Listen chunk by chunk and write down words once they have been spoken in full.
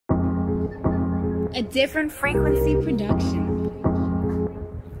A different frequency production.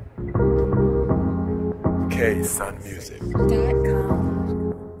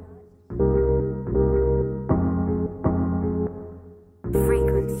 KSunMusic.com.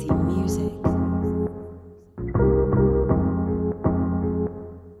 Frequency music.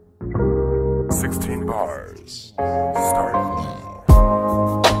 Bars. Start now.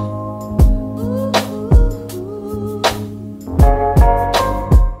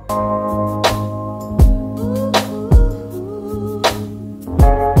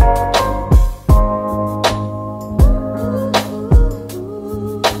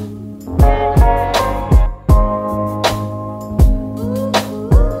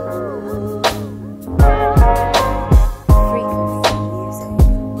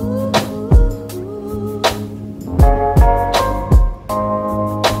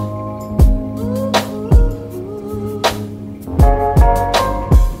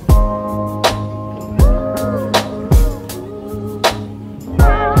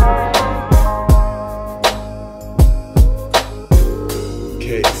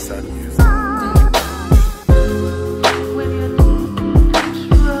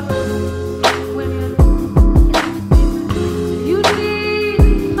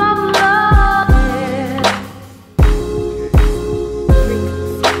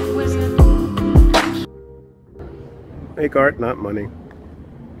 Make art, not money.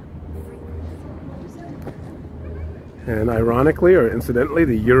 And ironically, or incidentally,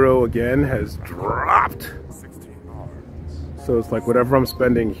 the euro again has dropped. So it's like whatever I'm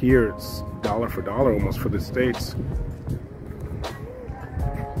spending here, it's dollar for dollar almost for the States.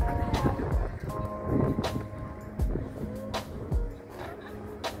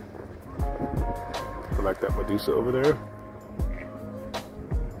 I like that Medusa over there.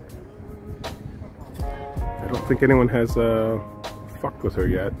 I don't think anyone has fucked with her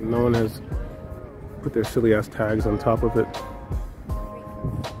yet. No one has put their silly ass tags on top of it.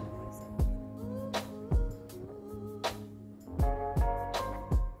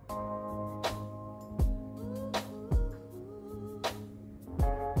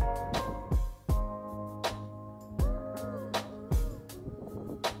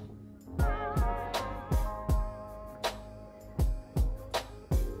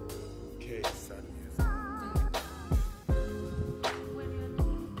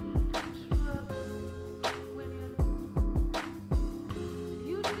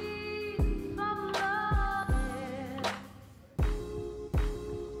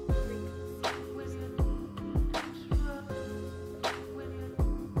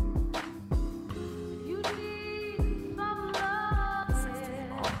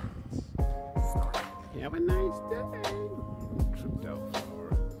 Have a nice day. Tripped out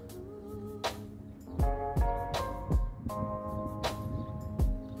flower.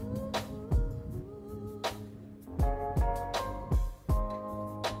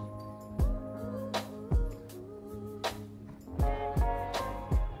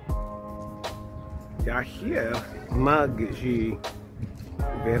 Ja, hier mag je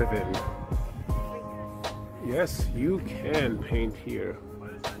verven. Yes, you can paint here.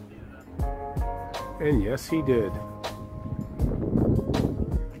 And yes, he did.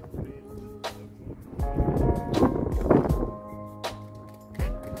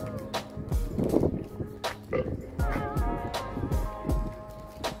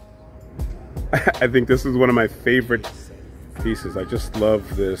 I think this is one of my favorite pieces. I just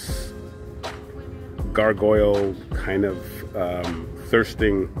love this gargoyle kind of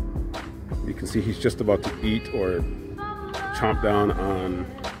thirsting. You can see he's just about to eat or chomp down on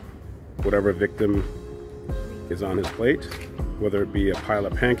whatever victim is on his plate, whether it be a pile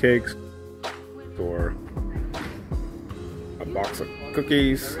of pancakes or a box of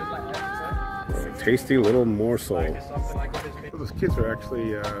cookies or a tasty little morsel. Those kids are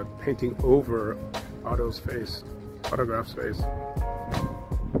actually painting over Otto's face, Ottograp's face.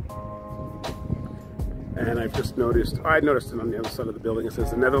 And I've just noticed, I noticed it on the other side of the building, it says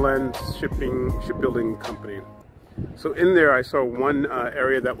the Netherlands Shipbuilding Company. So in there I saw one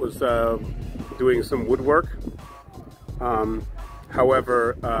area that was doing some woodwork.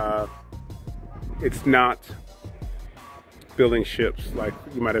 However, it's not building ships like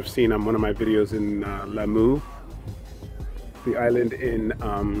you might have seen on one of my videos in Lamu, the island in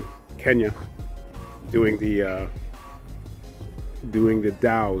Kenya, doing the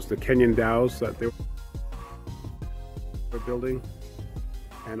dhows, the Kenyan dhows that they were building.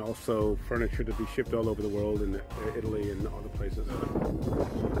 And also furniture to be shipped all over the world, in Italy and other places.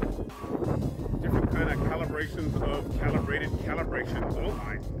 Different kind of calibrations of calibrated calibrations. Oh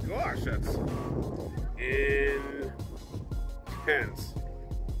my gosh, that's intense.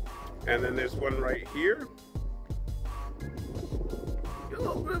 And then there's one right here.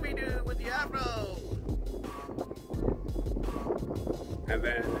 Yo, Ruby dude with the afro. And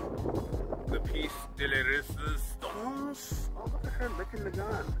then the piece de la resistance. Oh, look at her licking the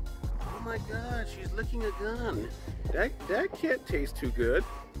gun. Oh my God, she's licking a gun. That can't taste too good.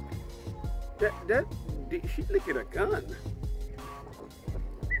 She's licking a gun.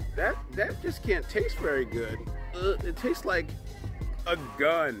 That just can't taste very good. It tastes like a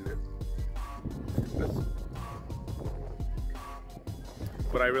gun.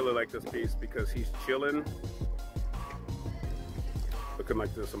 But I really like this piece because he's chilling. Looking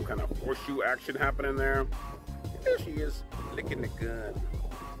like there's some kind of horseshoe action happening there. There she is, licking the gun.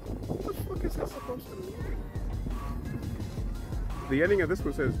 What the fuck is that supposed to mean? The ending of this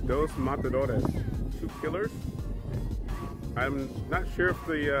one says, Dos Matadores, 2 killers. I'm not sure if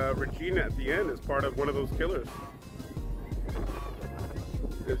the Regina at the end is part of one of those killers.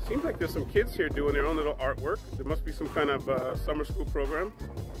 It seems like there's some kids here doing their own little artwork. There must be some kind of summer school program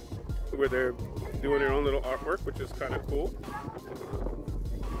where they're doing their own little artwork, which is kind of cool.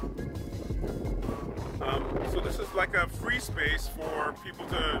 So this is like a free space for people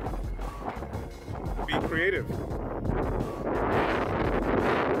to be creative.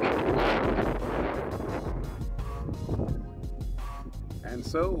 And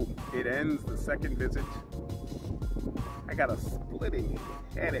so it ends the second visit. I got a splitting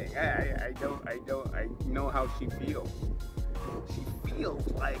headache. I know how she feels. She feels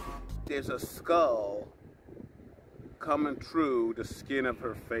like there's a skull coming through the skin of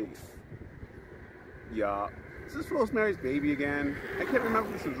her face. Yeah. Is this Rosemary's Baby again? I can't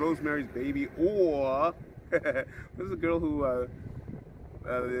remember if this is Rosemary's Baby or this is a girl who,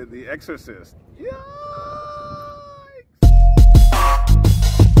 The Exorcist. Yeah.